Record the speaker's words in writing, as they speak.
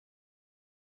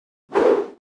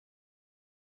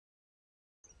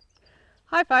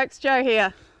Hi folks, Jo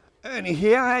here. Ernie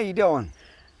here, how you doing?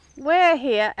 We're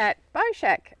here at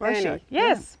Beaushack, Ernie.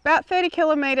 Yes, yeah. About 30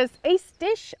 kilometres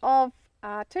east-ish of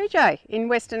 2J in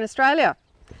Western Australia.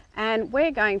 And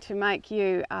we're going to make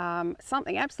you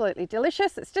something absolutely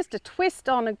delicious. It's just a twist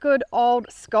on a good old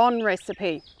scone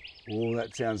recipe. Oh,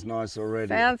 that sounds nice already.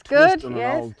 Sounds good, twist on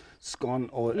yes. an old scone,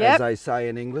 or as they say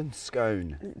in England,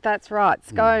 scone. That's right,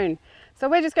 scone. So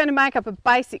we're just going to make up a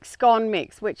basic scone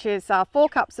mix, which is 4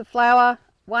 cups of flour,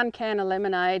 1 can of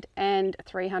lemonade and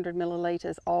 300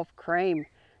 millilitres of cream.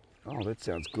 Oh, that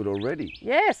sounds good already.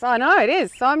 Yes, I know it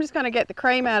is. So I'm just going to get the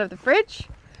cream out of the fridge,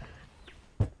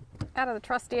 out of the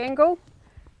trusty Engel.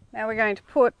 Now we're going to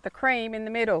put the cream in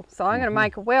the middle. So I'm going to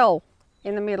make a well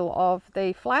in the middle of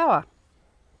the flour,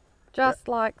 just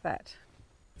like that.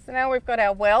 So now we've got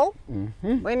our well.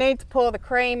 We need to pour the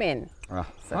cream in.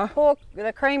 So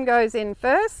the cream goes in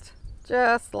first,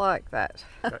 just like that.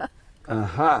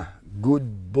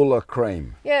 Good buller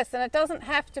cream. Yes, and it doesn't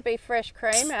have to be fresh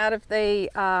cream out of the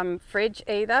fridge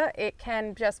either. It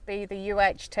can just be the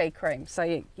UHT cream. So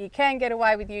you can get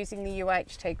away with using the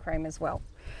UHT cream as well.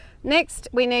 Next,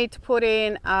 we need to put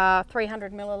in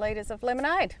 300 millilitres of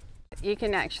lemonade. You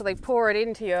can actually pour it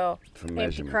into your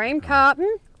empty cream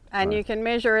carton, and you can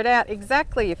measure it out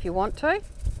exactly if you want to.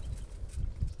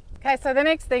 Okay, so the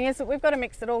next thing is that we've got to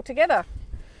mix it all together.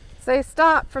 So you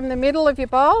start from the middle of your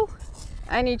bowl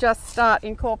and you just start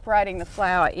incorporating the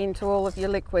flour into all of your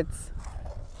liquids.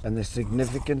 And the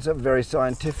significance of very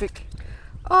scientific?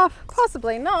 Oh,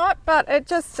 possibly not, but it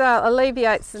just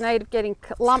alleviates the need of getting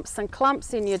lumps and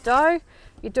clumps in your dough.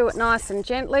 You do it nice and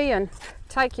gently and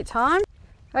take your time.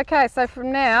 Okay, so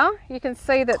from now you can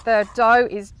see that the dough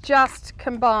is just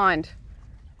combined.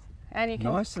 And you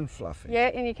can, nice and fluffy.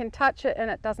 Yeah, and you can touch it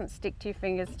and it doesn't stick to your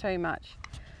fingers too much.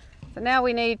 So now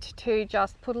we need to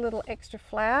just put a little extra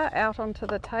flour out onto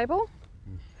the table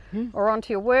or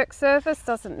onto your work surface,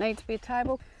 doesn't need to be a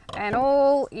table. And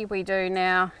all we do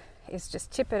now is just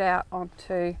tip it out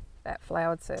onto that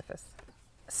floured surface.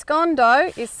 Scone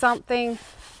dough is something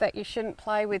that you shouldn't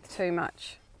play with too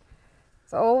much.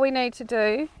 So all we need to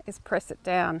do is press it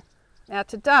down. Now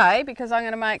today, because I'm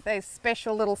going to make these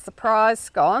special little surprise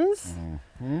scones,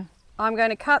 I'm going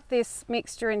to cut this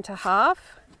mixture into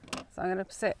half. So I'm going to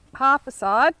set half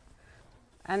aside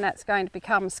and that's going to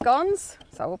become scones.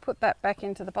 So we'll put that back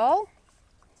into the bowl.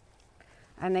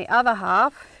 And the other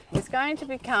half is going to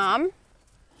become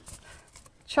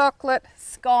chocolate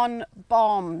scone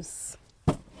bombs.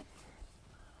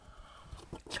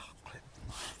 Chocolate,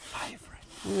 my favourite.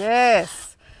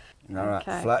 Yes. All right,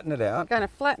 flatten it out. I'm going to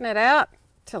flatten it out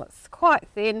till it's quite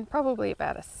thin, probably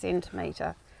about 1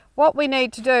 centimetre. What we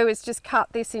need to do is just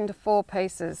cut this into 4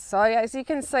 pieces. So as you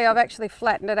can see, I've actually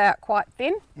flattened it out quite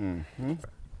thin.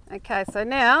 Okay, so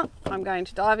now I'm going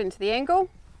to dive into the Engel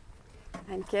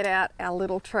and get out our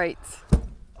little treats.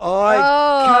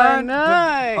 Oh,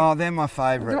 they're my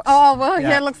favourites. Oh, well,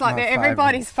 yeah, it looks like they're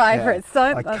everybody's favourites.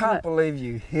 Yeah. I can't believe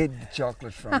you hid the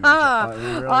chocolate from me.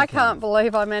 I can't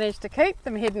believe I managed to keep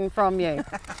them hidden from you.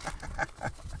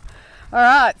 All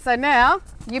right, so now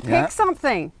you pick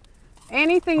something.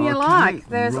 Anything you like.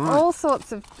 There's all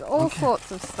sorts of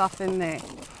stuff in there.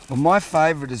 Well, my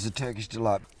favourite is the Turkish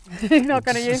Delight. You're not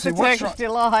going to use the Turkish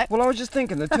Delight. Well, I was just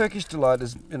thinking the Turkish Delight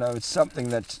is, it's something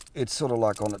that it's sort of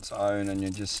like on its own, and you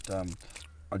just,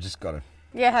 I just got to.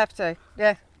 You have to.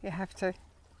 Yeah, you have to.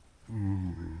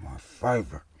 My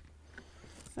favourite.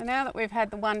 So now that we've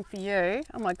had the one for you,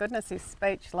 oh my goodness, he's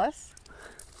speechless.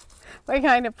 We're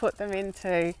going to put them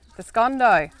into the scone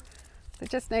dough. So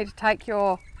just need to take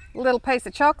your little piece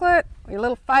of chocolate, your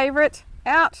little favourite,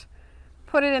 out,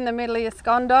 put it in the middle of your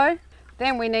scone dough.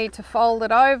 Then we need to fold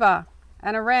it over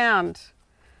and around.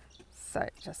 So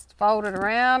just fold it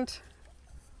around,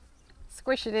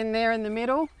 squish it in there in the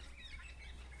middle.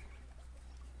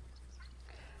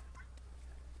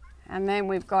 And then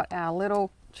we've got our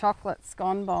little chocolate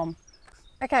scone bomb.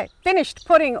 Okay, finished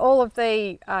putting all of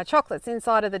the chocolates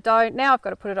inside of the dough. Now I've got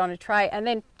to put it on a tray and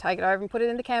then take it over and put it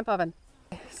in the camp oven.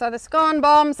 So the scone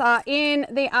bombs are in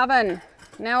the oven.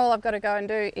 Now all I've got to go and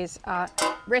do is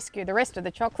rescue the rest of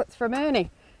the chocolates from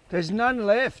Ernie. There's none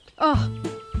left. Oh,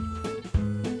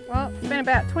 well, it's been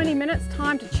about 20 minutes.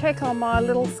 Time to check on my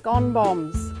little scone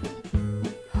bombs.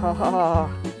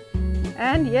 Oh.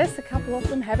 And yes, a couple of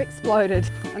them have exploded.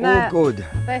 And all good.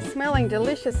 They're smelling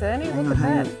delicious, Ernie. Look at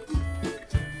that.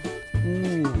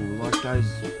 Like those,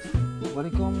 what do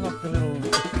you call them? Like the little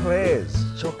eclairs,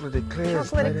 chocolate eclairs.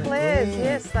 Chocolate eclairs,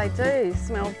 yes, they do.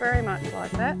 Smell very much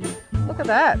like that. Look at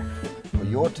that. Well,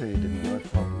 your two didn't work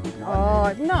properly.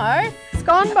 Oh, no.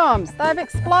 Scone bombs, they've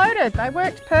exploded. They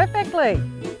worked perfectly.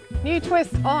 New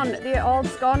twist on the old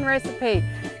scone recipe.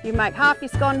 You make half your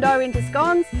scone dough into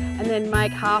scones and then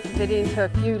make half of it into a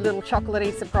few little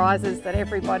chocolatey surprises that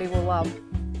everybody will love.